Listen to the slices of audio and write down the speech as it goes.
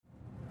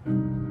Well,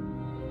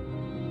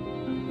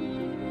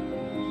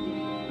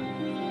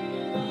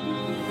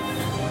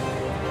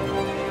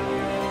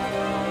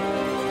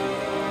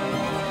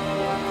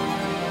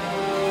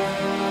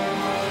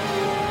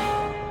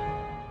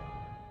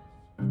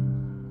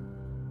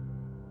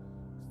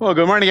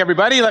 good morning,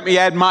 everybody. Let me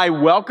add my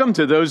welcome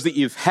to those that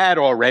you've had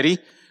already.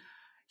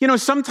 You know,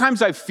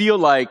 sometimes I feel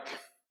like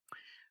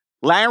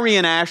Larry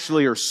and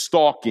Ashley are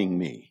stalking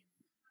me.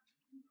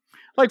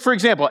 Like, for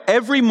example,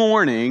 every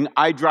morning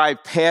I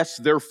drive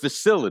past their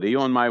facility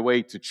on my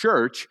way to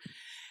church,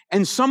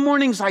 and some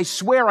mornings I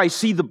swear I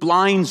see the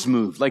blinds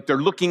move, like they're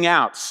looking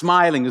out,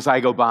 smiling as I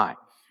go by.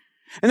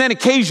 And then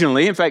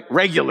occasionally, in fact,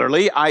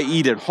 regularly, I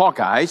eat at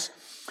Hawkeye's.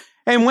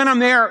 And when I'm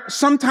there,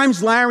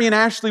 sometimes Larry and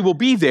Ashley will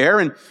be there,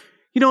 and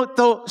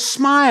they'll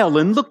smile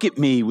and look at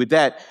me with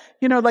that,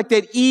 like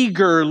that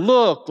eager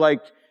look,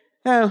 like,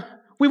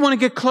 we want to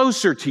get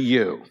closer to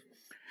you.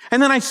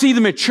 And then I see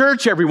them at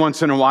church every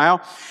once in a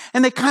while,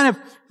 and they kind of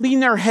lean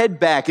their head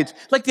back. It's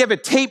like they have a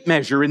tape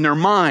measure in their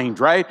mind,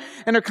 right?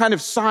 And they're kind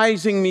of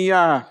sizing me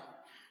up.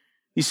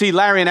 You see,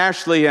 Larry and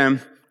Ashley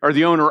are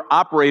the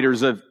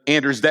owner-operators of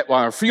Anders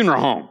Detweiler Funeral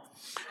Home.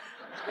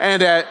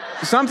 And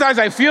sometimes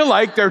I feel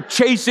like they're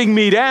chasing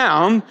me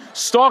down,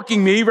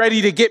 stalking me,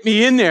 ready to get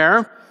me in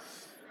there.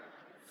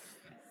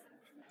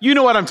 You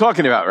know what I'm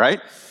talking about,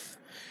 right?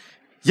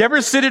 You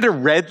ever sit at a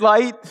red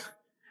light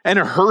and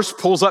a hearse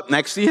pulls up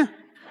next to you?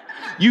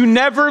 You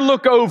never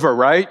look over,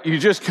 right?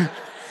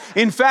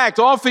 In fact,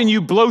 often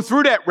you blow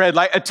through that red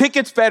light. A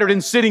ticket's better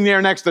than sitting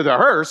there next to the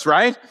hearse,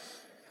 right?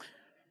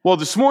 Well,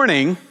 this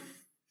morning,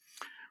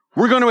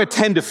 we're going to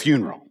attend a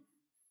funeral.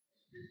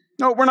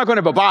 No, we're not going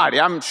to have a body.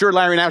 I'm sure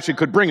Larry and Ashley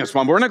could bring us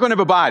one, but we're not going to have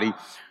a body.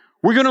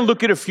 We're going to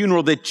look at a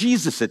funeral that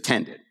Jesus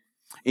attended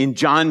in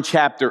John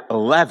chapter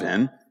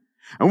 11.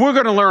 And we're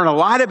going to learn a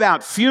lot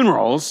about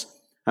funerals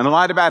and a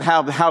lot about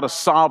how to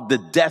solve the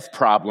death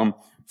problem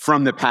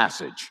from the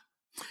passage.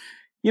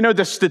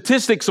 The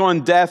statistics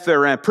on death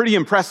are pretty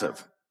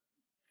impressive.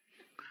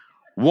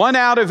 1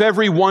 out of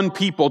every 1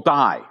 people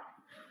die.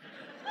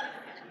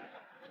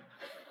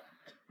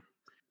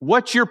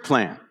 What's your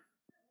plan?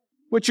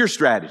 What's your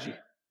strategy?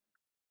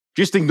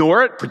 Just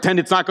ignore it? Pretend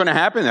it's not going to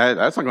happen?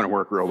 That's not going to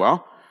work real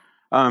well.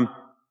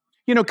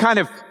 Kind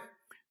of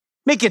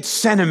make it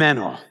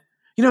sentimental.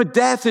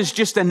 Death is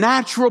just a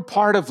natural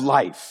part of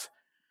life.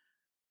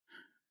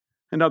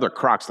 And other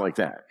crocs like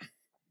that.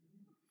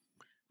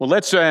 Well,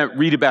 let's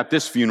read about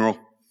this funeral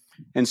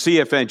and see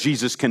if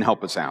Jesus can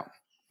help us out.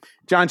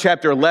 John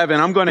chapter 11,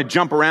 I'm going to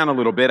jump around a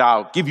little bit.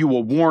 I'll give you a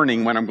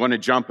warning when I'm going to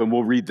jump, and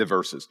we'll read the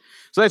verses.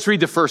 So let's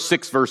read the first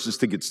 6 verses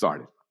to get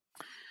started.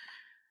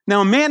 Now,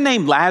 a man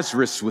named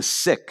Lazarus was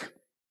sick.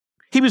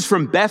 He was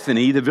from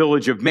Bethany, the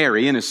village of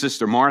Mary and his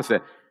sister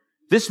Martha.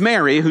 This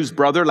Mary, whose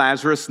brother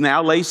Lazarus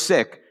now lay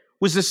sick,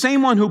 was the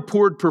same one who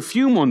poured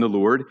perfume on the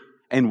Lord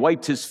and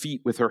wiped his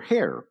feet with her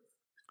hair.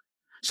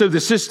 So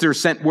the sister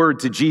sent word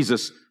to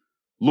Jesus,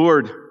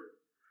 "Lord,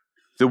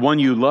 the one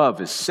you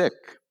love is sick."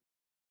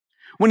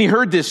 When he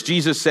heard this,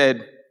 Jesus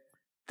said,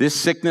 "This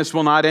sickness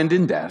will not end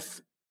in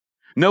death.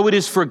 No, it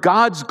is for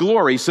God's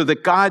glory, so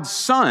that God's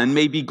Son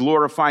may be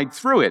glorified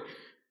through it."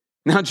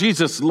 Now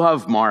Jesus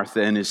loved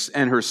Martha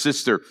and her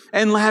sister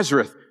and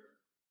Lazarus.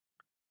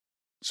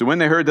 So when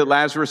they heard that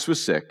Lazarus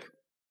was sick,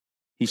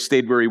 he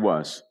stayed where he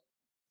was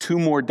 2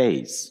 more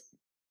days.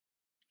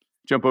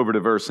 Jump over to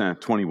verse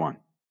 21.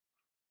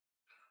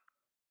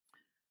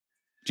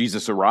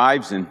 Jesus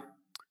arrives and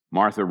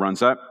Martha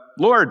runs up.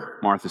 "Lord,"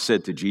 Martha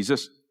said to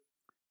Jesus,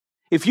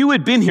 "if you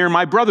had been here,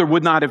 my brother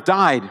would not have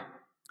died.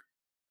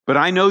 But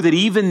I know that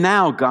even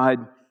now,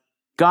 God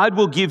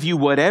will give you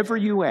whatever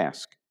you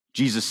ask."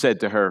 Jesus said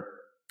to her,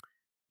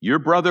 "Your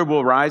brother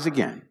will rise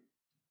again."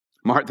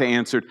 Martha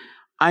answered,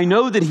 "I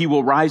know that he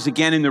will rise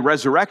again in the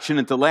resurrection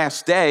at the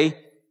last day."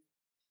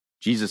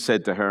 Jesus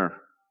said to her,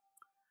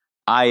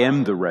 "I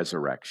am the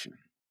resurrection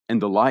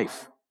and the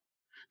life.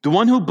 The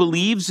one who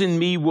believes in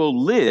me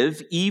will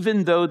live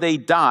even though they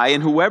die,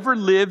 and whoever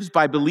lives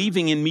by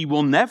believing in me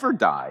will never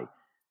die.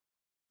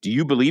 Do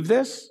you believe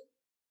this?"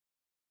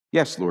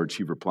 "Yes, Lord,"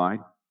 she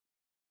replied.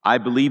 "I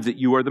believe that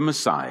you are the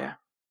Messiah,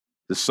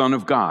 the Son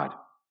of God,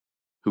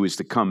 who is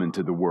to come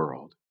into the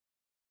world."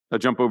 I'll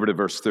jump over to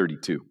verse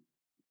 32.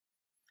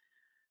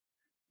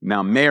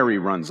 Now Mary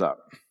runs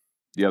up,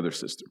 the other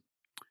sister.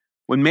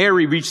 When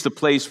Mary reached the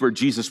place where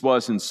Jesus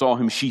was and saw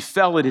him, she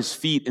fell at his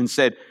feet and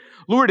said,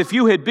 "Lord, if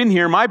you had been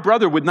here, my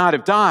brother would not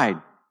have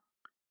died."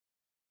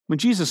 When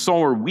Jesus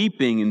saw her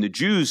weeping and the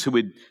Jews who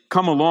had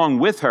come along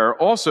with her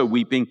also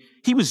weeping,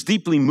 he was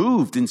deeply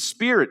moved in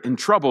spirit and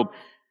troubled.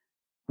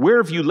 "Where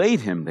have you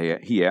laid him?"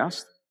 he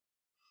asked.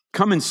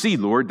 "Come and see,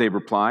 Lord," they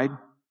replied.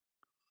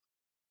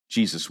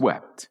 Jesus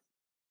wept.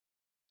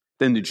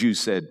 Then the Jews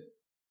said,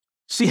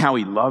 "See how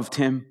he loved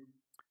him?"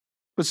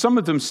 But some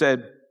of them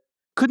said,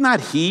 "Could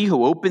not he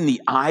who opened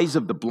the eyes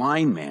of the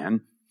blind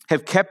man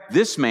have kept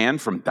this man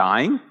from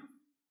dying?"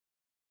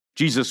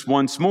 Jesus,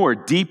 once more,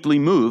 deeply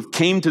moved,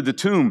 came to the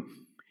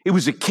tomb. It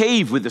was a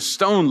cave with a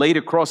stone laid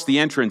across the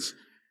entrance.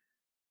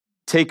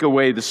 "Take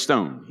away the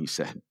stone," he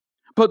said.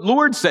 But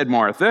Lord, said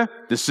Martha,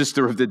 the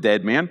sister of the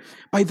dead man,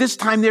 by this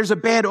time there's a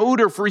bad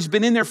odor, for he's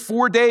been in there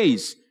 4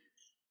 days.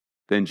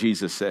 Then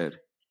Jesus said,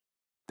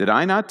 did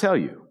I not tell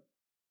you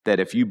that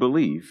if you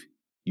believe,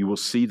 you will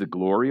see the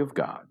glory of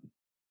God?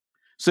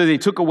 So they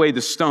took away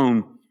the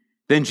stone.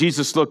 Then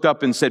Jesus looked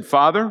up and said,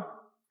 Father,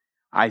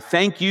 I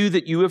thank you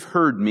that you have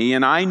heard me,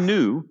 and I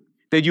knew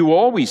that you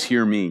always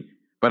hear me.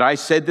 But I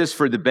said this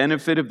for the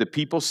benefit of the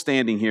people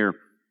standing here,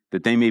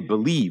 that they may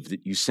believe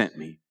that you sent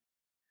me.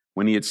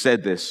 When he had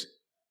said this,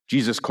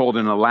 Jesus called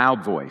in a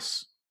loud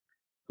voice,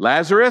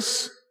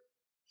 Lazarus,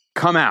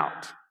 come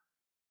out.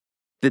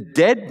 The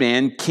dead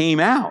man came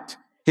out,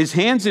 his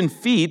hands and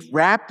feet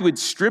wrapped with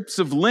strips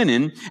of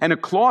linen and a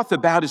cloth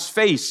about his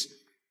face.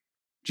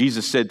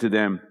 Jesus said to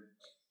them,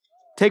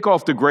 take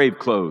off the grave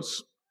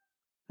clothes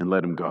and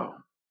let him go.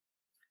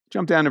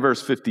 Jump down to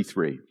verse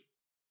 53.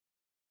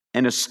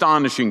 An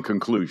astonishing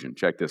conclusion.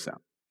 Check this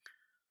out.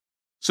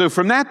 So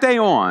from that day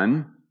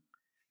on,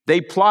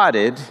 they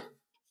plotted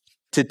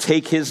to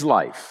take his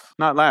life.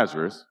 Not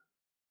Lazarus,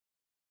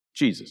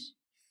 Jesus.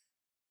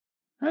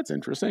 That's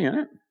interesting, isn't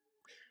it?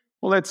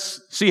 Well,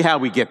 let's see how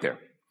we get there.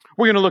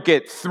 We're going to look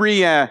at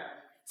 3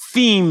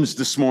 themes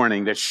this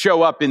morning that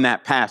show up in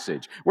that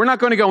passage. We're not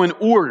going to go in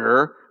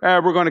order.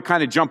 We're going to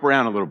kind of jump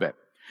around a little bit.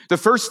 The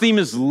first theme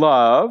is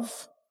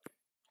love,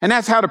 and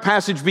that's how the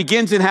passage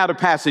begins and how the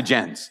passage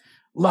ends.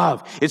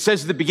 Love. It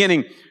says at the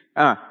beginning,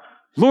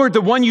 Lord,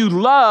 the one you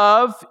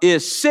love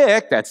is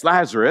sick. That's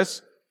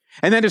Lazarus.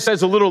 And then it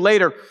says a little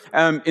later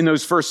in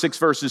those first 6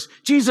 verses,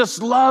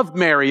 Jesus loved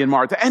Mary and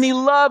Martha, and he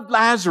loved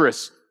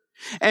Lazarus.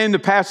 And the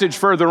passage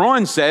further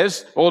on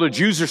says, all the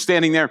Jews are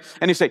standing there,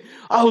 and they say,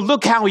 oh,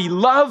 look how he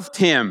loved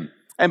him.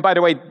 And by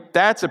the way,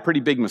 that's a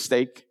pretty big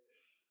mistake.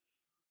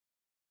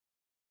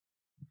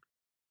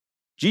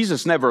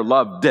 Jesus never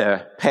loved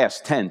the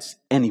past tense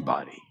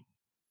anybody.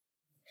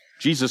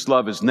 Jesus'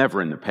 love is never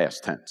in the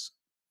past tense.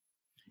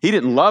 He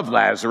didn't love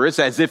Lazarus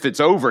as if it's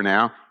over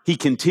now. He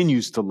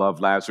continues to love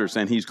Lazarus,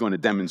 and he's going to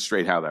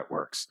demonstrate how that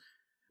works.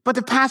 But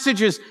the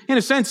passage is, in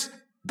a sense,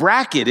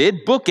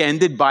 bracketed,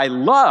 bookended by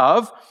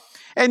love,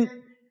 and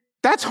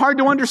that's hard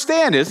to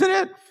understand, isn't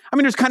it? I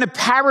mean, there's kind of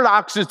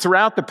paradoxes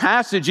throughout the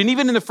passage, and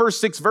even in the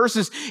first 6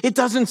 verses, it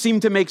doesn't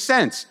seem to make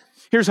sense.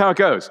 Here's how it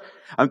goes.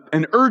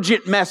 An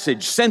urgent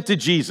message sent to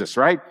Jesus,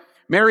 right?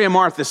 Mary and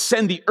Martha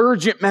send the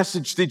urgent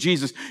message to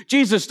Jesus.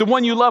 Jesus, the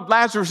one you love,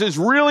 Lazarus, is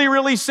really,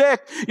 really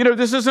sick. You know,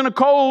 this isn't a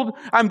cold.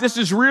 This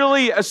is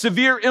really a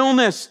severe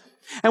illness.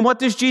 And what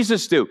does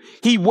Jesus do?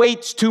 He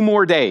waits 2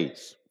 more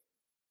days.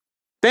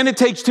 Then it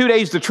takes 2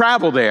 days to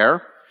travel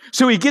there.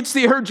 So he gets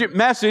the urgent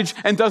message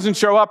and doesn't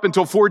show up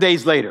until 4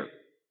 days later.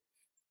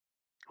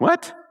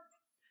 What?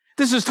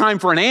 This is time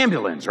for an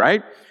ambulance,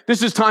 right?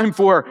 This is time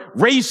for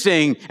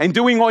racing and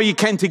doing all you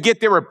can to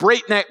get there at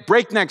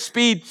breakneck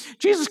speed.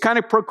 Jesus kind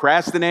of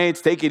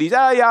procrastinates, take it easy.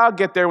 Oh, yeah, I'll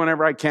get there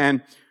whenever I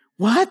can.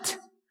 What?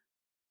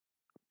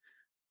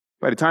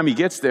 By the time he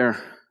gets there,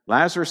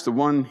 Lazarus, the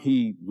one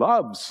he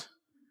loves,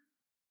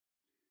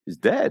 is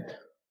dead.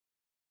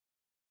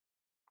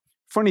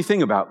 Funny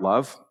thing about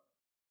love,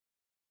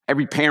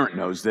 every parent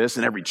knows this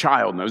and every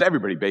child knows,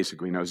 everybody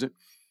basically knows it.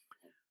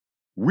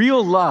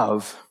 Real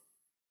love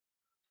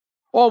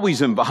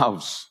always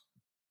involves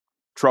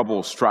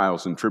troubles,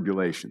 trials, and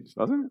tribulations,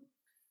 doesn't it?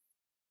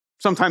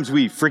 Sometimes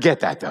we forget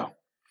that, though.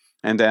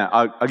 And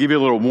I'll give you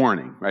a little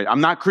warning, right? I'm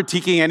not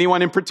critiquing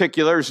anyone in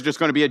particular. It's just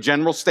going to be a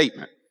general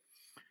statement.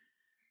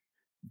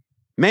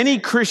 Many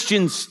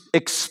Christians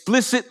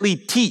explicitly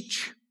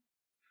teach,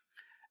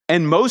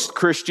 and most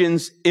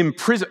Christians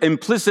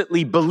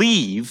implicitly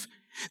believe,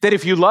 that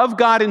if you love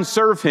God and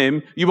serve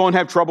him, you won't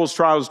have troubles,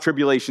 trials,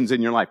 tribulations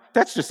in your life.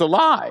 That's just a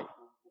lie.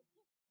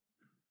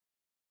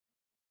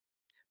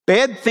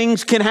 Bad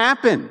things can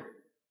happen.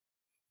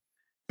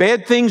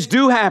 Bad things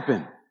do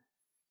happen.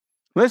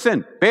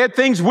 Listen, bad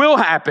things will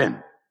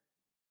happen.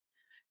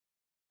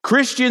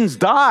 Christians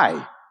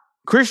die.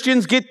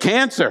 Christians get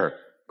cancer.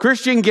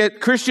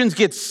 Christians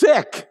get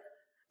sick.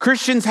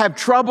 Christians have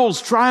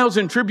troubles, trials,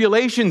 and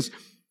tribulations,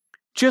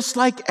 just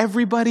like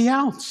everybody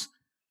else.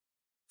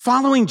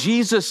 Following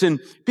Jesus and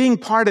being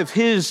part of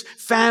his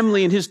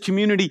family and his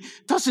community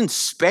doesn't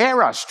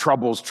spare us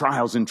troubles,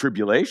 trials, and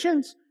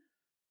tribulations.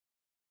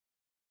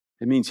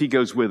 It means he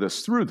goes with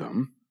us through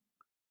them,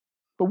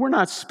 but we're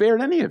not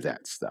spared any of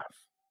that stuff.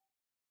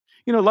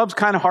 You know, love's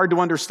kind of hard to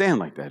understand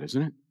like that,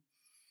 isn't it?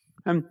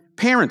 And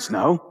parents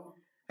know.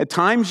 At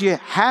times you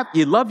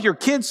love your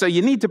kids, so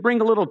you need to bring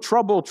a little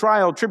trouble,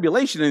 trial,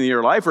 tribulation into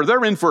your life, or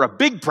they're in for a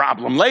big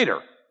problem later.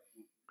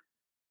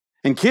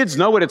 And kids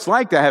know what it's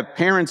like to have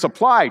parents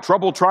apply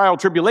trouble, trial,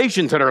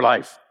 tribulation to their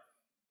life.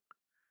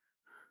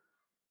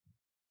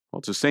 Well,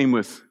 it's the same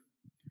with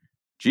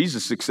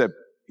Jesus, except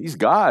he's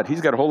God.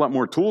 He's got a whole lot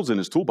more tools in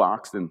his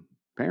toolbox than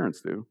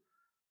parents do.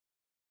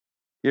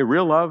 Yeah,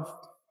 real love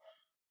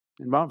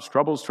involves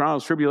troubles,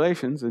 trials,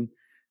 tribulations, and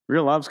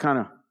real love's kind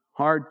of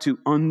hard to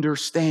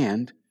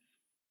understand.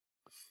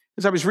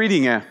 As I was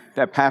reading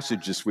that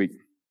passage this week,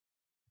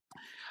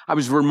 I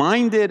was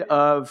reminded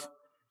of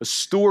a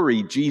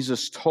story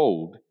Jesus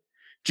told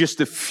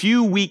just a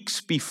few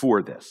weeks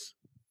before this.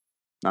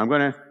 Now, I'm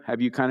going to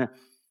have you kind of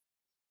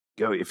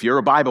go, if you're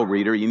a Bible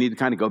reader, you need to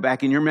kind of go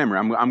back in your memory.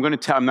 I'm not going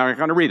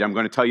to read it. I'm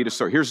going to tell you the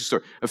story. Here's the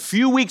story. A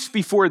few weeks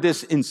before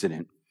this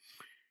incident,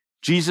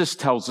 Jesus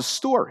tells a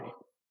story.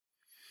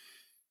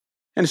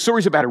 And the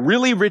story's about a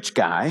really rich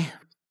guy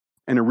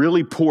and a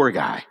really poor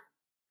guy.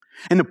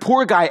 And the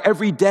poor guy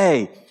every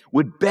day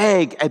would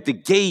beg at the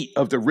gate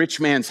of the rich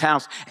man's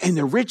house, and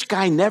the rich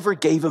guy never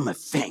gave him a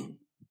thing.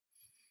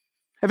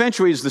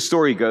 Eventually, as the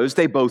story goes,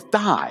 they both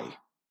die.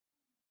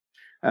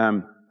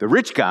 The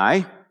rich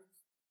guy,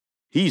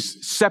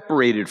 he's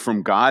separated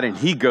from God, and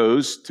he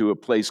goes to a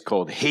place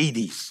called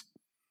Hades.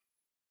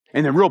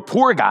 And the real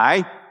poor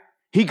guy,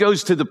 he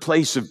goes to the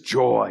place of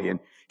joy, and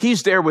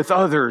he's there with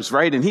others,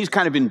 right? And he's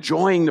kind of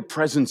enjoying the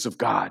presence of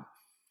God.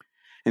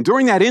 And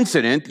during that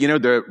incident,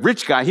 the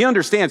rich guy, he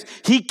understands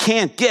he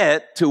can't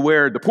get to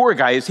where the poor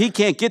guy is. He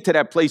can't get to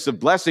that place of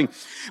blessing.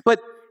 But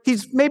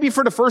he's maybe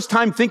for the first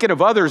time thinking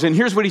of others. And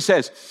here's what he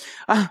says.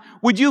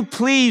 Would you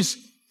please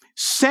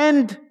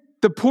send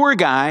the poor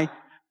guy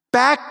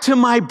back to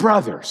my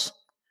brothers?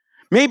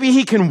 Maybe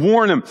he can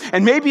warn them.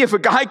 And maybe if a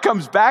guy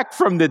comes back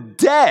from the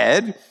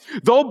dead,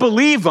 they'll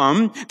believe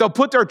him, they'll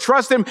put their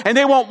trust in him, and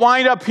they won't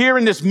wind up here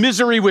in this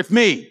misery with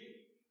me.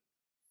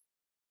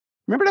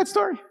 Remember that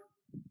story?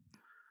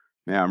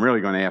 Now, I'm really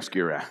going to ask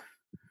you to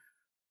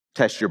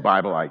test your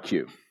Bible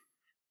IQ.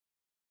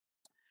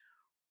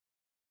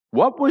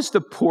 What was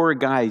the poor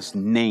guy's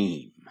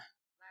name?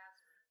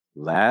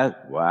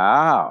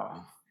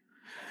 Wow.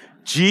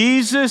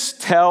 Jesus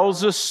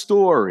tells a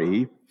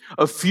story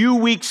a few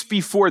weeks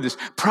before this,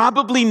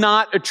 probably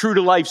not a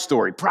true-to-life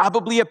story,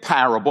 probably a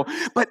parable,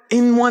 but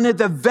in one of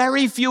the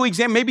very few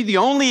examples, maybe the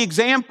only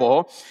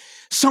example,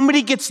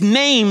 somebody gets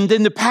named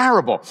in the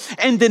parable,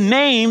 and the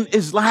name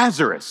is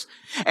Lazarus.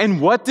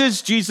 And what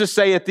does Jesus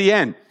say at the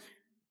end?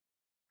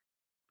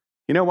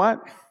 You know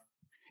what?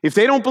 If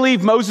they don't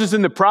believe Moses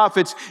and the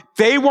prophets,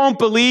 they won't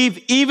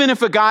believe even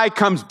if a guy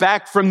comes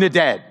back from the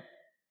dead.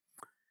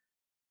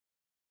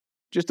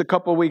 Just a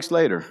couple of weeks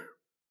later,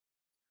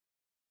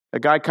 a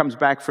guy comes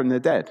back from the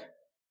dead.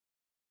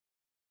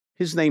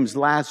 His name's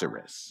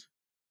Lazarus.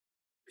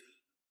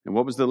 And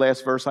what was the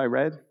last verse I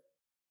read?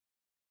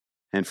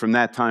 And from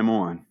that time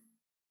on,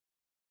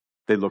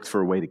 they looked for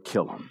a way to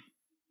kill him.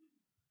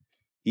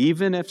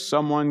 Even if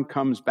someone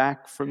comes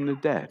back from the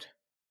dead,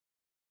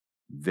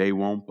 they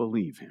won't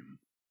believe him.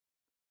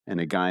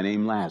 And a guy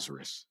named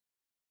Lazarus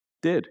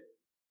did.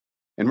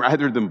 And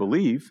rather than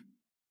believe,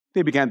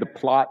 they began to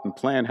plot and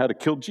plan how to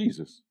kill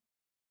Jesus.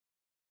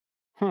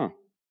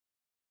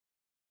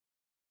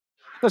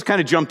 Let's kind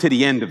of jump to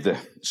the end of the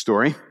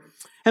story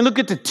and look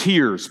at the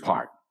tears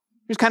part.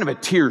 There's kind of a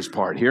tears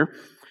part here.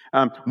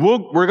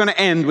 We're going to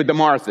end with the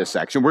Martha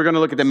section. We're going to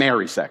look at the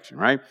Mary section,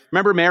 right?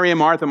 Remember Mary and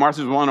Martha?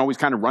 Martha's the one always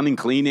kind of running,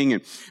 cleaning,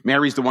 and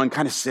Mary's the one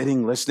kind of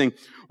sitting, listening.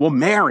 Well,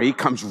 Mary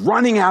comes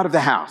running out of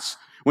the house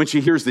when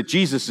she hears that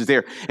Jesus is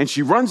there, and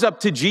she runs up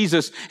to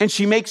Jesus, and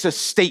she makes a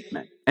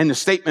statement. And the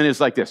statement is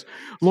like this: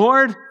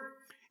 Lord,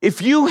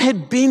 if you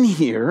had been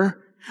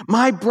here,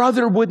 my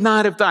brother would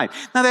not have died.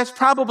 Now, that's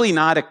probably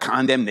not a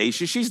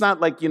condemnation. She's not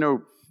like,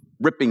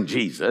 ripping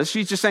Jesus.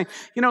 She's just saying,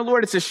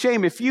 Lord, it's a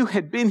shame. If you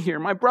had been here,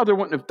 my brother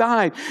wouldn't have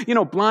died.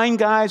 Blind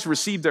guys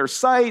received their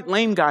sight.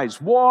 Lame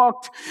guys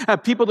walked.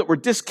 People that were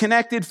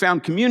disconnected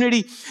found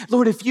community.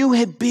 Lord, if you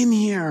had been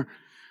here,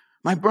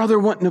 my brother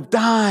wouldn't have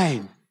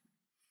died.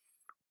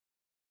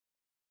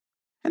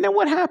 And then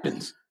what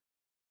happens?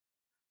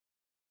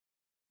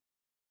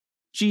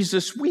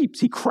 Jesus weeps.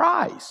 He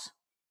cries.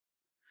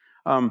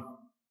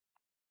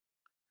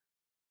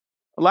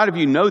 A lot of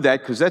you know that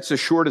because that's the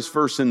shortest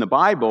verse in the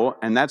Bible,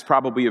 and that's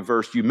probably a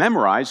verse you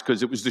memorized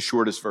because it was the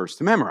shortest verse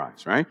to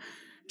memorize, right?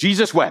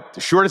 Jesus wept,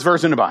 the shortest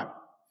verse in the Bible.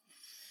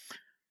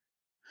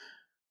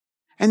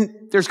 And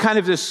there's kind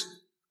of this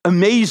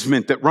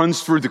amazement that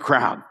runs through the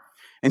crowd.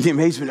 And the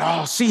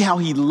amazement, see how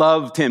he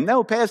loved him.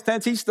 No, past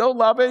tense, he's still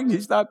loving.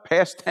 He's not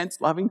past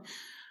tense loving.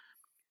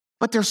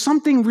 But there's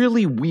something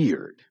really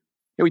weird.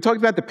 We talked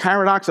about the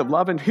paradox of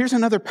love, and here's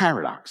another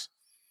paradox.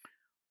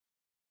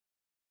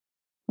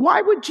 Why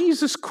would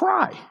Jesus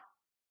cry?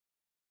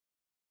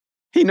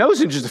 He knows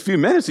in just a few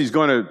minutes he's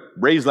going to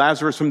raise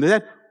Lazarus from the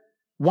dead.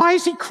 Why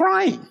is he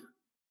crying?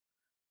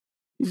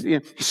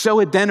 He's so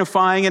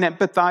identifying and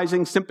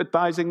empathizing,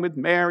 sympathizing with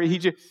Mary.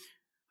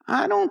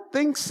 I don't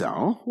think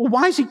so. Well,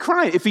 why is he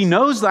crying? If he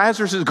knows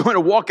Lazarus is going to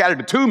walk out of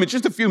the tomb in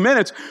just a few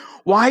minutes,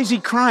 why is he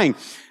crying?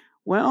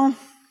 Well,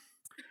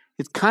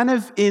 it's kind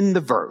of in the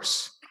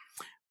verse.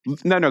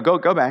 No,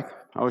 go back.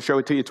 I will show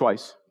it to you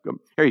twice.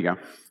 Here you go.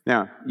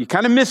 Now, you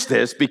kind of missed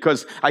this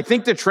because I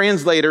think the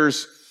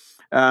translators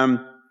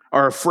are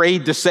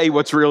afraid to say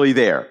what's really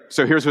there.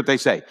 So here's what they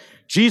say.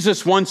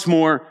 Jesus once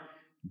more,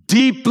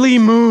 deeply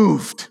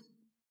moved.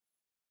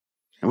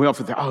 And we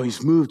often think,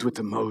 he's moved with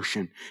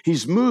emotion.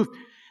 He's moved.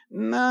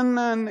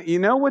 No. You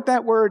know what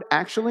that word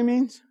actually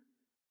means?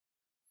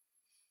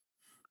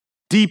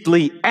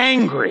 Deeply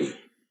angry.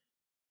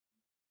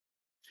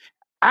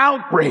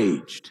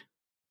 Outraged.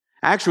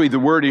 Actually, the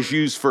word is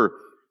used for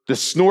the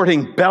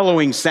snorting,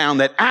 bellowing sound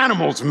that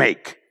animals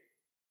make.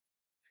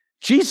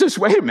 Jesus,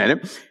 wait a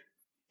minute.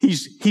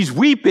 He's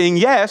weeping,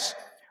 yes,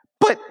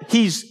 but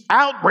he's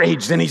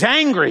outraged and he's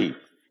angry.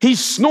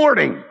 He's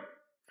snorting.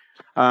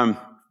 Some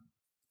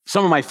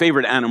of my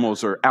favorite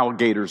animals are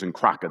alligators and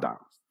crocodiles.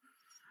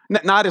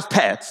 Not as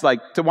pets, like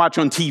to watch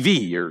on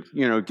TV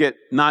or, get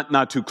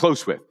not too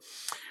close with.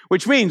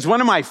 Which means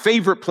one of my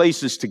favorite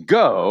places to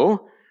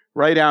go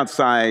right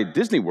outside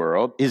Disney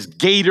World is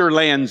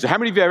Gatorland Zoo. How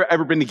many of you have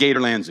ever been to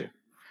Gatorland Zoo?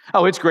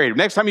 Oh, it's great.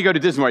 Next time you go to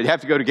Disney World, you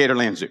have to go to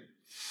Gatorland Zoo.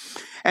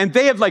 And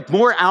they have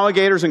more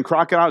alligators and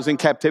crocodiles in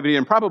captivity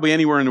than probably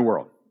anywhere in the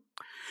world.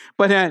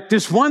 But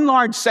this one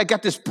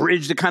got this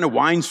bridge that kind of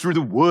winds through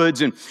the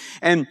woods,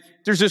 and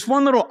there's this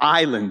one little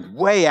island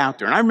way out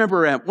there. And I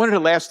remember one of the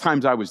last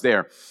times I was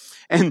there,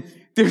 and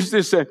there's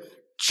this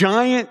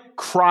giant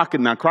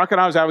crocodile. Now,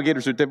 crocodiles,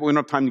 alligators are different. We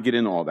don't have time to get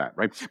into all that,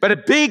 right?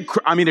 But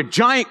a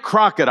giant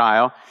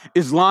crocodile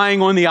is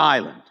lying on the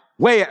island,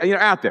 way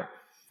out there.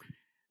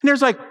 And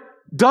there's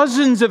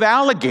dozens of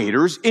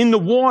alligators in the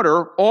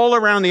water all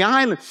around the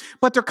island,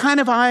 but they're kind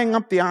of eyeing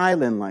up the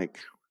island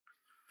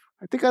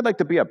I think I'd like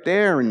to be up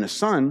there in the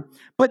sun,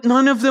 but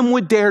none of them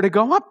would dare to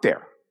go up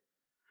there.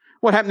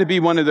 What happened to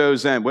be one of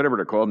those, whatever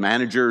they're called,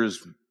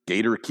 managers,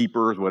 gator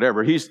keepers,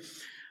 whatever.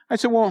 I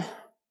said, well,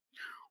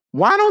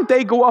 why don't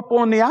they go up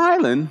on the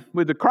island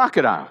with the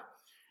crocodile?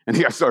 And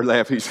he started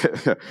laughing. He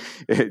said,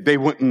 they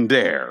wouldn't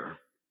dare.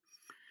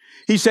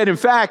 He said, in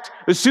fact,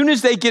 as soon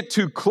as they get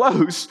too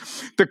close,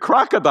 the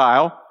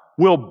crocodile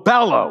will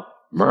bellow.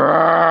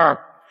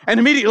 And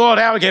immediately all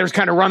the alligators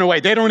kind of run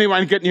away. They don't even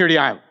want to get near the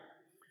island.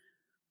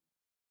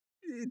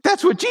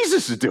 That's what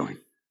Jesus is doing.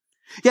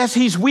 Yes,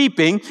 he's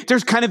weeping.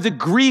 There's kind of the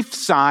grief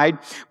side,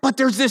 but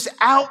there's this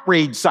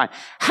outrage side.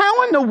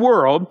 How in the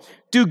world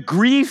do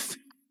grief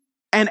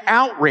and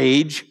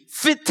outrage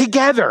fit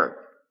together?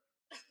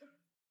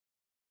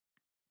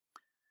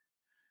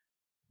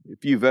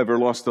 If you've ever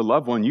lost a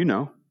loved one, you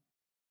know.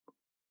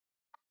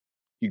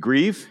 You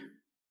grieve,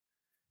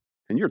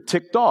 and you're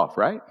ticked off,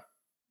 right?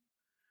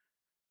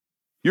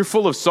 You're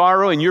full of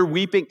sorrow, and you're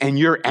weeping, and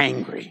you're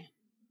angry.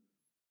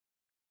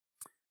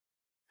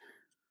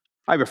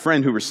 I have a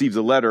friend who received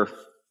a letter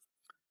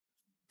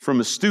from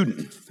a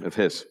student of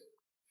his.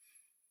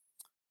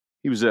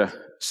 He was a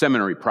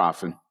seminary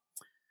prof, and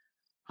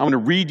I want to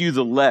read you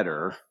the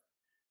letter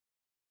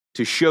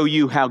to show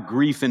you how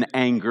grief and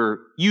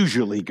anger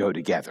usually go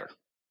together.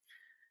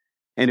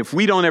 And if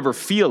we don't ever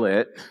feel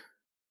it,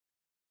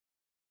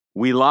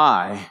 we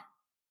lie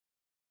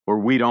or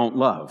we don't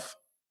love.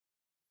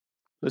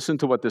 Listen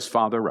to what this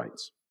father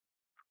writes.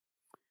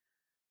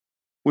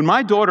 When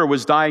my daughter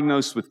was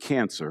diagnosed with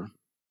cancer,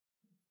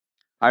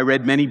 I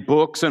read many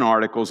books and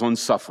articles on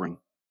suffering,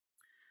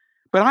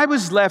 but I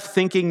was left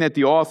thinking that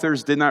the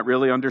authors did not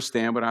really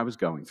understand what I was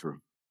going through.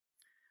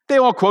 They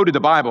all quoted the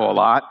Bible a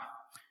lot,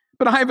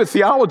 but I have a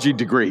theology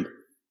degree.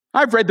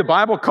 I've read the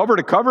Bible cover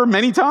to cover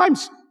many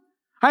times.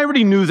 I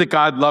already knew that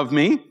God loved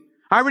me.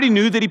 I already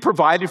knew that he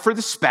provided for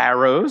the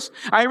sparrows.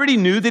 I already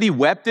knew that he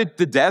wept at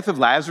the death of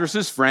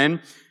Lazarus'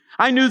 friend.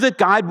 I knew that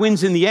God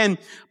wins in the end,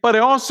 but I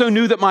also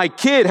knew that my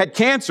kid had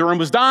cancer and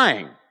was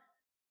dying.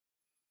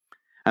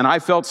 And I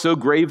felt so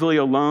gravely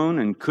alone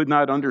and could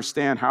not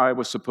understand how I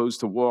was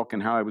supposed to walk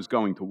and how I was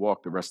going to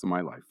walk the rest of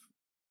my life.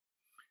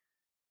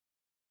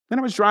 Then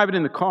I was driving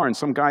in the car and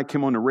some guy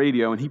came on the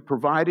radio and he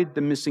provided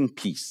the missing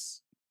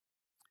piece.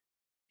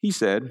 He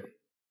said,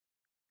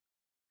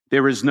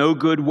 there is no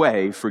good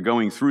way for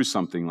going through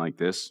something like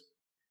this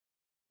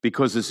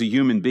because as a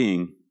human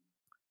being,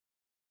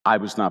 I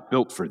was not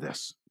built for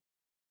this.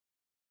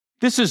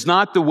 This is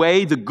not the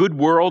way the good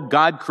world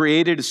God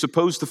created is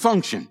supposed to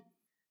function.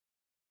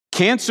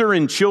 Cancer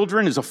in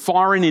children is a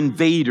foreign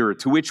invader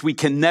to which we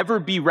can never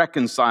be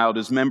reconciled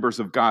as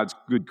members of God's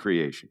good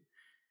creation.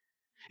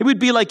 It would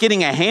be like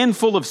getting a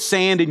handful of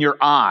sand in your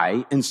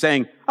eye and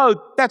saying, oh,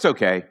 that's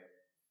okay.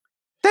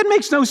 That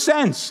makes no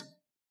sense.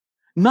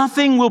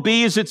 Nothing will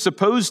be as it's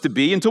supposed to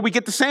be until we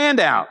get the sand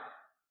out.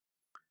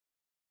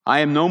 I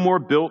am no more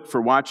built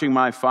for watching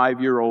my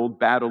 5-year-old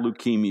battle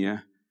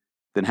leukemia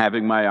than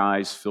having my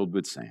eyes filled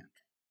with sand.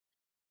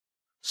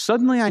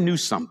 Suddenly I knew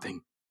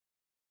something.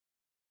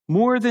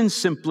 More than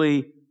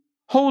simply,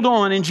 hold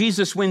on and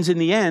Jesus wins in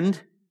the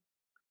end.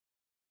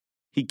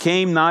 He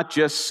came not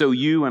just so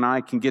you and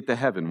I can get to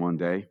heaven one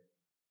day.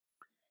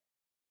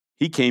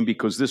 He came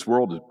because this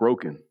world is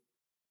broken.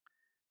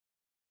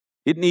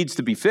 It needs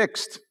to be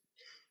fixed.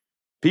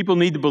 People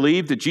need to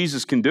believe that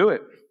Jesus can do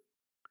it.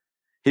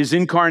 His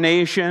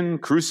incarnation,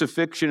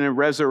 crucifixion, and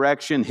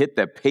resurrection hit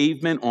the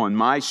pavement on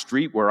my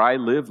street where I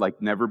live like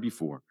never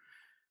before.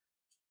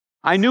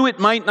 I knew it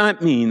might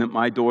not mean that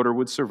my daughter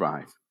would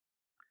survive,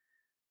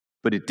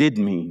 but it did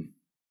mean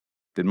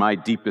that my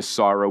deepest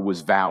sorrow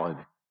was valid.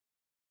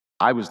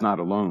 I was not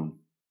alone.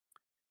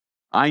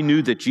 I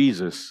knew that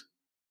Jesus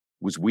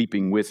was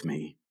weeping with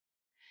me,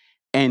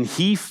 and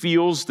he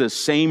feels the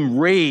same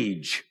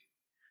rage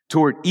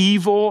toward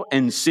evil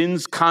and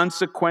sin's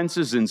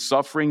consequences and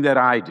suffering that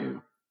I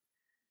do.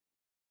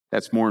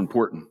 That's more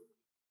important.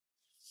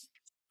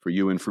 for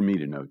you and for me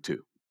to know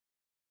too.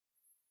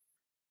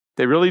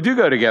 They really do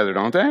go together,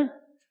 don't they?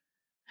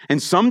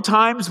 And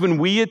sometimes when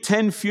we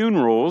attend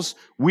funerals,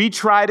 we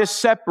try to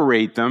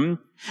separate them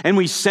and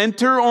we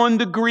center on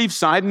the grief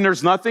side, and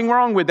there's nothing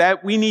wrong with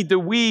that. We need to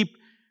weep,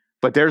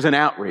 but there's an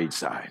outrage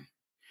side.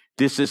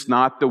 This is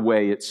not the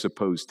way it's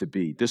supposed to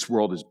be. This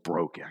world is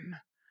broken.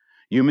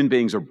 Human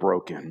beings are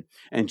broken.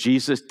 And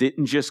Jesus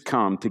didn't just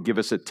come to give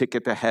us a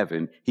ticket to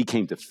heaven. He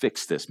came to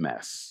fix this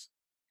mess.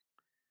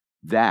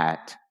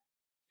 That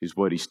is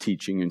what he's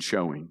teaching and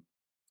showing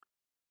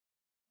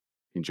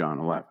in John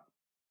 11.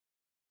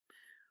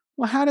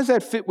 Well, how does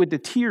that fit with the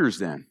tears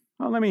then?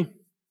 Well, let me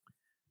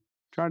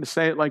try to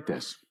say it like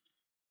this.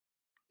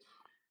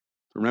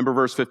 Remember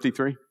verse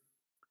 53?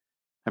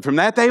 And from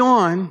that day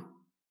on,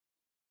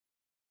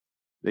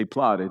 they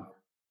plotted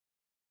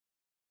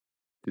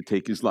to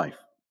take his life.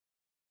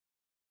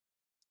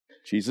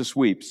 Jesus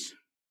weeps,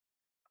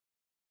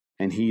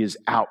 and he is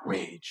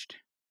outraged.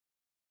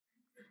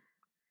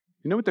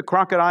 You know what the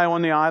crocodile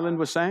on the island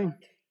was saying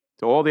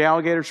to all the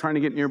alligators trying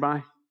to get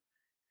nearby?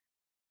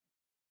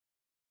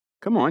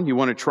 Come on, you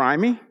want to try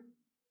me?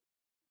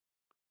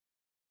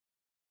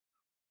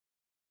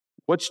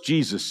 What's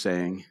Jesus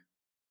saying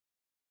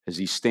as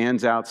he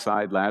stands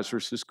outside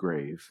Lazarus'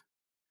 grave,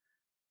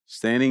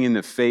 standing in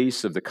the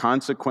face of the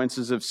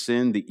consequences of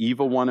sin, the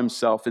evil one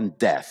himself, and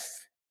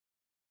death?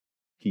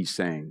 He's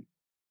saying,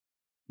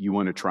 you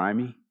want to try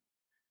me?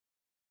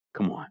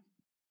 Come on.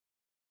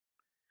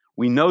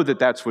 We know that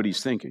that's what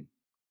he's thinking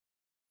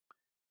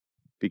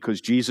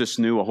because Jesus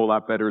knew a whole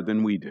lot better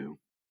than we do.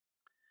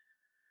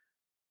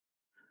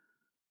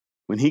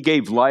 When he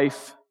gave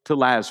life to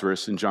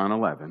Lazarus in John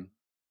 11,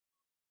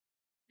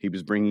 he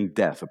was bringing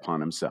death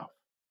upon himself.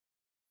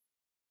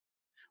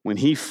 When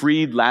he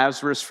freed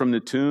Lazarus from the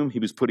tomb, he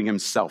was putting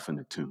himself in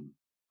the tomb.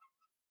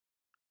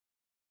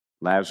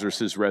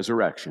 Lazarus'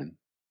 resurrection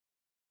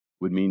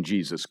would mean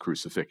Jesus'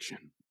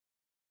 crucifixion.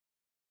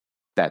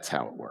 That's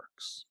how it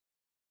works.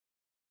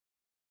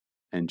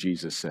 And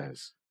Jesus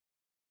says,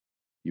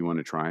 you want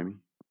to try me?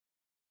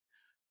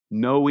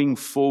 Knowing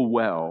full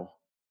well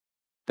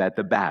that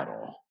the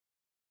battle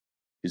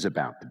is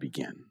about to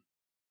begin.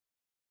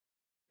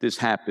 This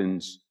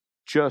happens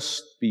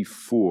just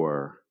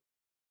before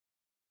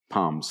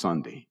Palm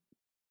Sunday,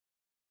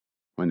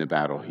 when the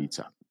battle heats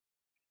up.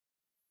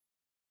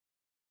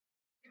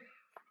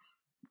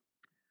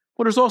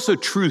 Well, there's also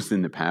truth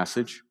in the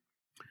passage.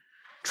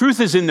 Truth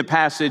is in the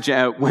passage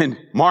when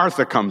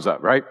Martha comes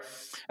up, right?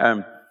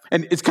 And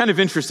it's kind of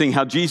interesting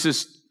how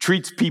Jesus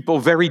treats people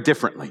very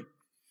differently.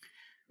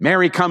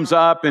 Mary comes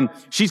up and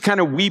she's kind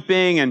of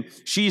weeping and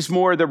she's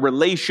more the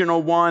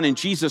relational one, and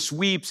Jesus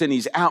weeps and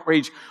he's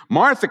outraged.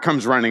 Martha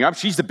comes running up.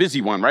 She's the busy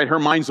one, right? Her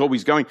mind's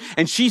always going.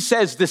 And she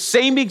says the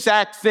same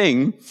exact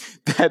thing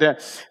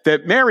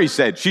that Mary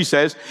said. She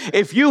says,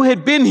 if you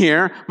had been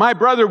here, my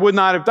brother would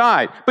not have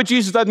died. But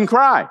Jesus doesn't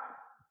cry.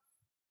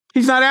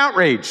 He's not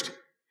outraged.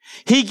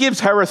 He gives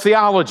her a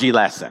theology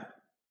lesson.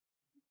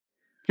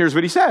 Here's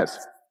what he says.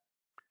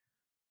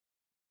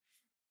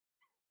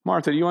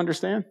 Martha, do you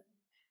understand?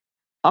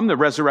 I'm the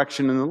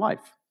resurrection and the life.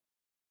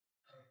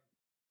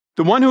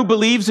 The one who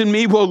believes in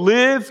me will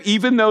live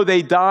even though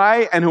they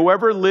die, and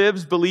whoever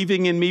lives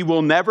believing in me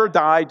will never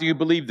die. Do you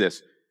believe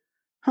this?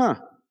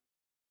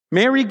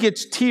 Mary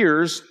gets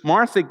tears.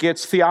 Martha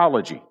gets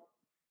theology.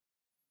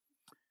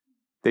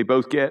 They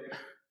both get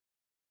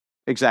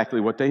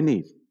exactly what they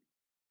need.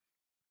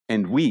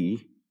 And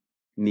we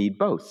need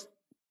both.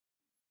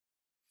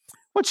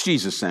 What's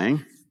Jesus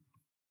saying?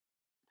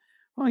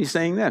 Well, he's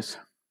saying this.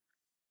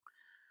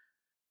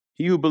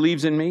 He who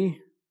believes in me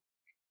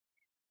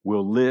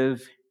will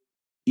live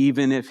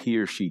even if he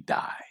or she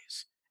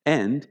dies.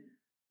 And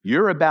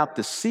you're about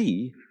to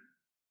see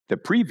the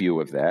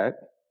preview of that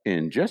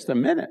in just a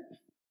minute.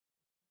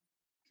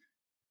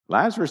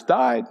 Lazarus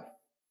died.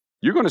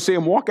 You're going to see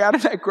him walk out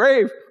of that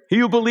grave. He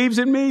who believes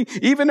in me,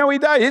 even though he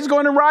died, he's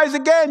going to rise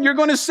again. You're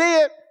going to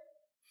see it.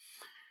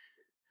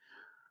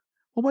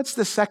 Well, what's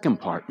the second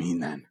part mean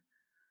then?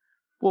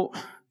 Well,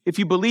 if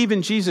you believe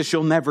in Jesus,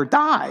 you'll never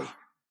die.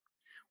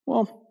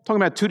 Well,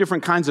 talking about two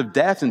different kinds of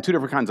death and two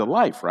different kinds of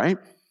life, right?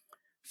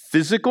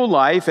 Physical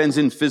life ends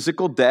in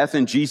physical death,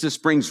 and Jesus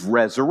brings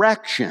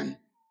resurrection.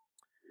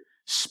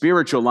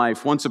 Spiritual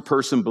life, once a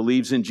person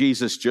believes in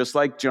Jesus, just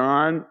like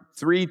John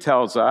 3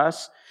 tells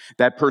us,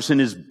 that person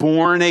is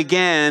born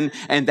again,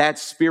 and that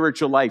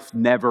spiritual life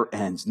never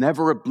ends.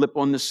 Never a blip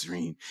on the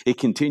screen. It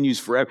continues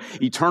forever.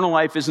 Eternal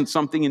life isn't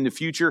something in the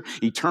future.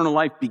 Eternal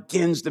life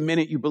begins the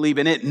minute you believe,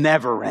 and it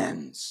never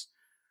ends.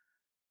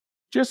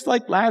 Just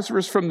like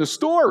Lazarus from the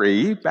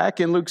story back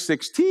in Luke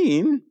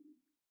 16,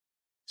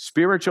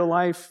 spiritual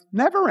life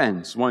never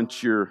ends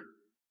once you're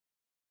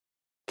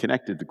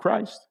connected to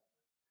Christ.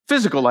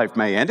 Physical life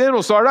may end.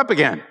 It'll start up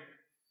again.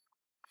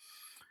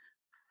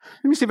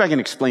 Let me see if I can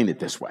explain it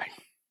this way.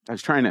 I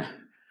was trying to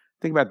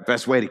think about the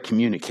best way to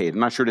communicate. I'm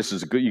not sure this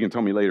is good. You can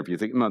tell me later if you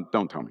think. No,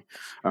 don't tell me.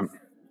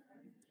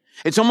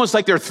 It's almost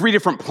like there are three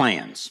different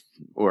plans.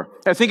 Or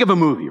think of a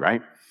movie,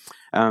 right?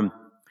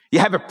 You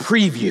have a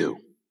preview.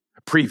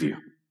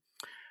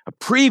 A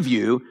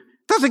preview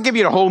doesn't give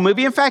you the whole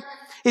movie. In fact,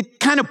 it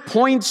kind of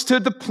points to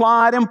the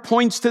plot and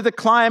points to the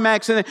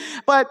climax,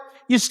 but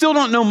you still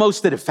don't know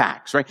most of the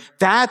facts, right?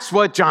 That's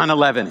what John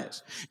 11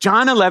 is.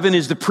 John 11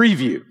 is the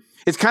preview.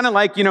 It's kind of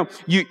like,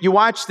 you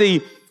watch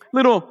the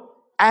little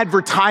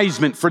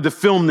advertisement for the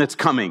film that's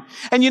coming.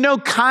 And you know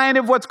kind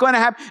of what's going to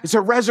happen. It's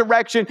a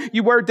resurrection.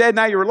 You were dead,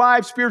 now you're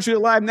alive, spiritually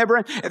alive, never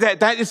end.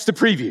 That is the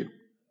preview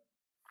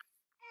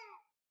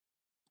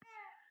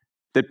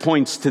that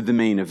points to the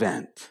main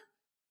event.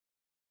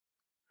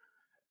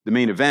 The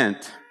main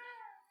event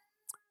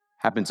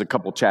happens a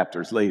couple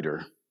chapters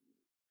later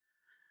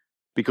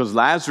because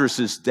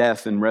Lazarus'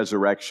 death and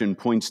resurrection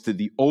points to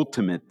the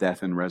ultimate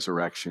death and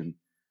resurrection.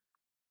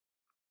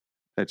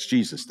 That's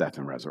Jesus' death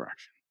and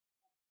resurrection.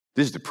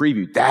 This is the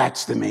preview.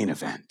 That's the main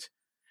event.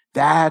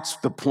 That's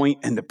the point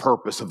and the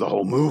purpose of the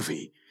whole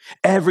movie.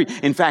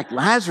 In fact,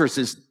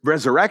 Lazarus'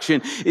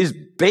 resurrection is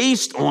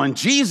based on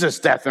Jesus'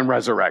 death and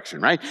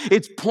resurrection, right?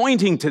 It's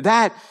pointing to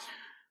that.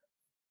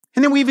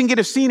 And then we even get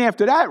a scene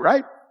after that,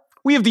 right?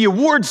 We have the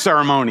award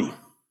ceremony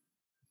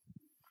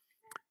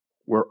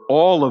where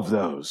all of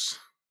those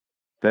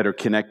that are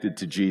connected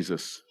to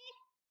Jesus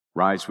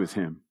rise with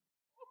him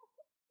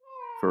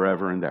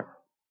forever and ever.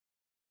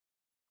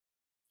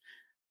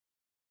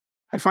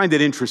 I find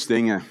it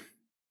interesting.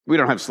 We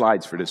don't have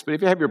slides for this, but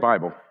if you have your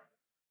Bible,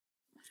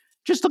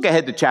 just look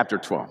ahead to chapter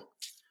 12.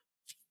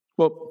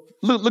 Well,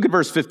 look at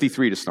verse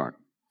 53 to start.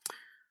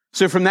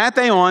 So from that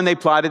day on, they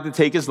plotted to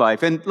take his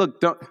life. And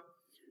look,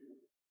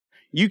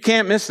 you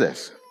can't miss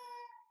this.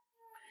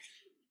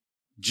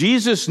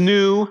 Jesus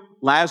knew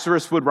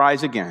Lazarus would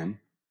rise again.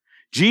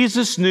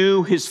 Jesus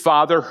knew his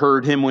Father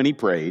heard him when he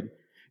prayed.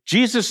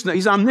 Jesus,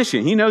 he's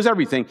omniscient. He knows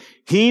everything.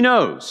 He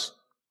knows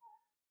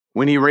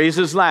when he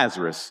raises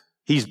Lazarus,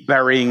 he's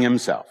burying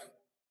himself.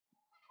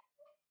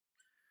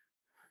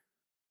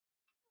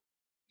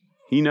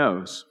 He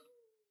knows.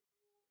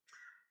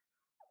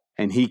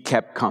 And he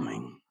kept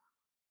coming.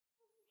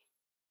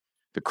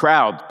 The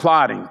crowd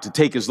plotting to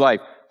take his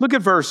life. Look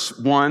at verse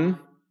 1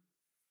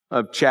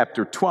 of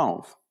chapter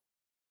 12.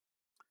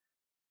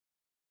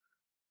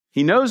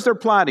 He knows they're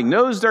plotting,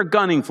 knows they're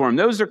gunning for him,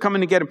 knows they're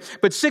coming to get him.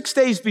 But 6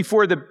 days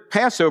before the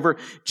Passover,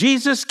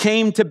 Jesus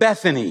came to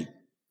Bethany,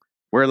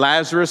 where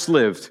Lazarus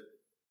lived,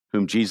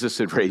 whom Jesus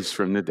had raised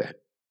from the dead.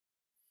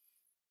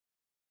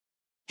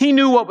 He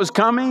knew what was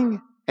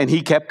coming, and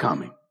he kept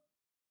coming.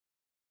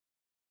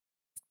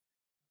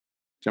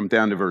 Jump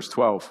down to verse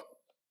 12.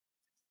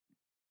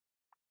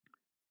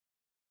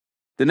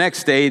 The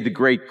next day, the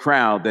great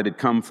crowd that had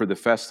come for the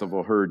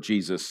festival heard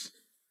Jesus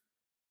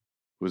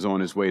was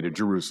on his way to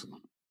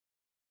Jerusalem.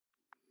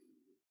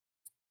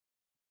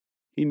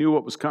 He knew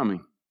what was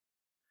coming,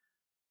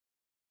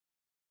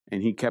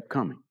 and he kept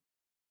coming.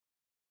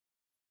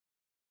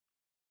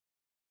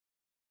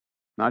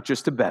 Not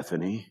just to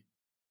Bethany,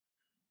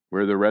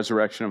 where the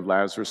resurrection of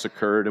Lazarus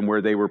occurred and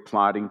where they were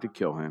plotting to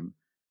kill him,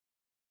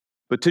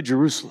 but to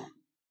Jerusalem,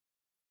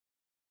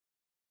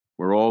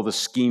 where all the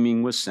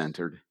scheming was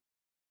centered,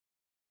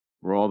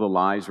 where all the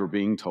lies were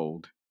being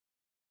told,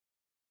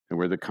 and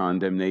where the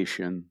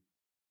condemnation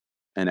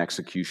and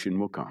execution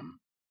will come.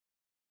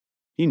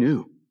 He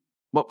knew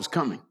what was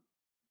coming.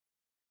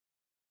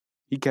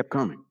 He kept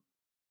coming.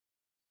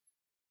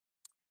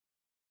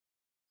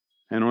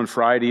 And on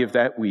Friday of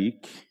that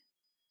week,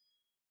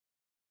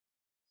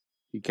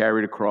 he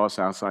carried a cross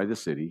outside the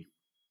city.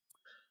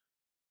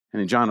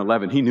 And in John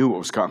 11, he knew what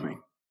was coming.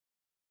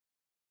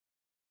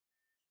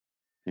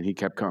 And he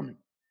kept coming.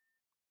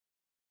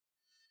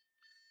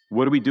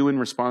 What do we do in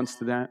response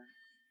to that?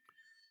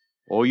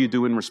 All you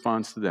do in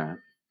response to that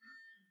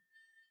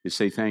is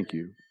say thank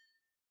you.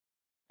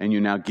 And you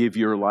now give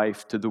your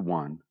life to the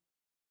one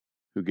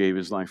who gave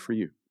his life for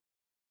you.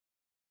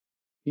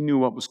 He knew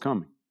what was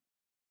coming.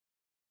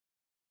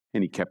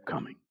 And he kept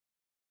coming.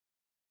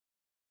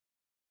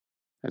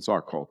 That's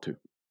our call too.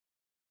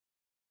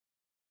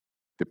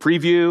 The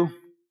preview,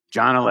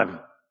 John 11.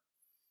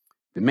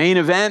 The main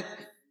event,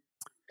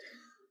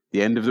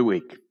 the end of the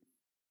week.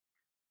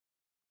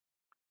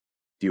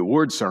 The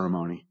award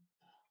ceremony,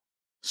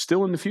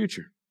 still in the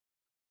future.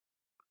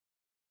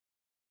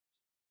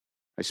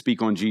 I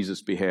speak on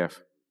Jesus'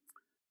 behalf.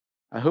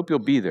 I hope you'll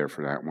be there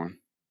for that one.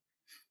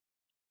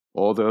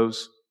 All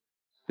those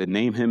that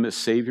name him as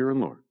Savior and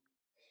Lord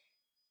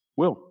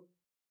will,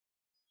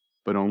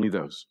 but only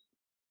those.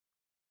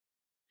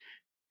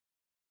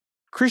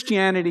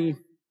 Christianity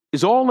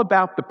is all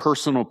about the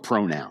personal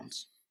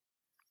pronouns.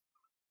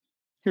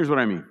 Here's what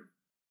I mean.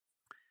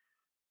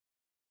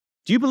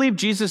 Do you believe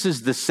Jesus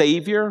is the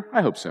Savior?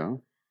 I hope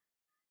so.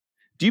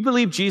 Do you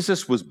believe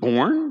Jesus was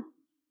born?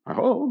 I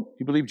hope. Do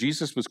you believe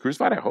Jesus was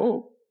crucified? I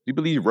hope. Do you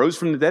believe he rose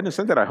from the dead and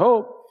ascended? I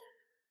hope.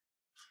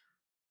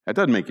 That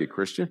doesn't make you a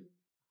Christian.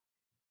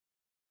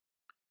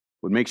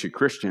 What makes you a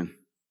Christian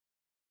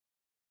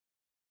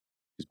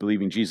is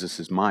believing Jesus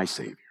is my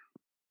Savior.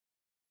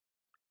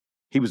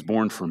 He was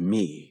born for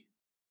me.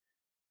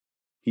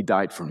 He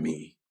died for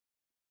me.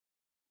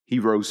 He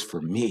rose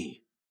for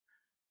me.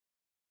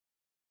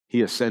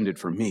 He ascended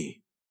for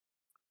me.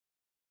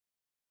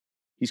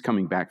 He's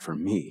coming back for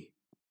me.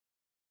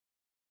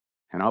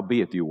 And I'll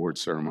be at the award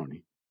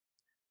ceremony.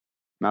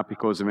 Not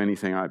because of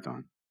anything I've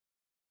done,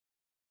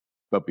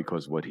 but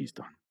because of what he's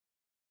done.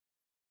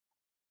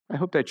 I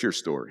hope that's your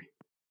story.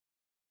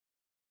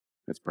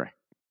 Let's pray.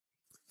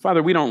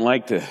 Father, we don't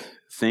like to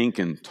think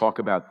and talk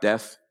about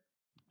death,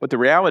 but the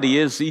reality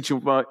is each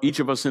of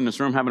us in this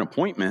room have an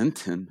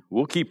appointment, and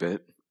we'll keep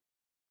it.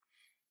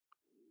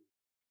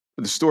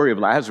 But the story of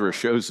Lazarus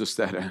shows us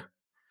that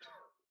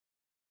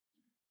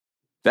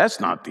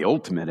that's not the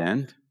ultimate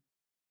end.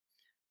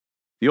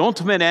 The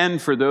ultimate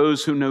end for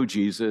those who know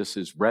Jesus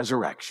is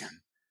resurrection.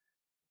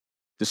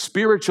 The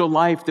spiritual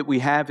life that we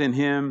have in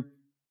him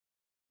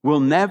will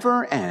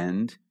never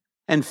end,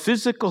 and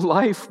physical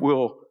life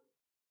will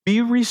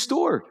be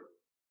restored.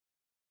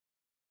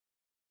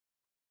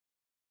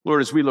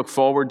 Lord, as we look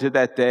forward to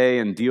that day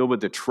and deal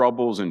with the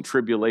troubles and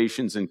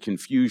tribulations and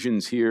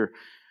confusions here,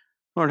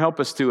 Lord, help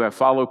us to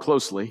follow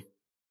closely.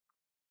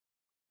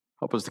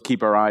 Help us to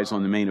keep our eyes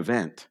on the main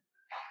event.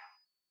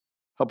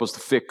 Help us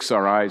to fix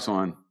our eyes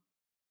on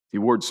the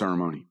award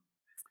ceremony.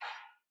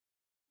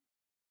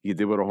 You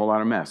deal with a whole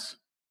lot of mess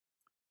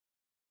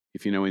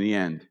if you know in the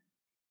end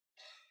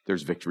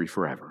there's victory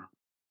forever.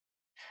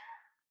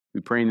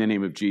 We pray in the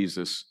name of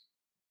Jesus,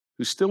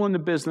 who's still in the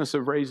business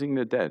of raising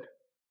the dead.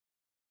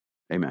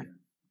 Amen.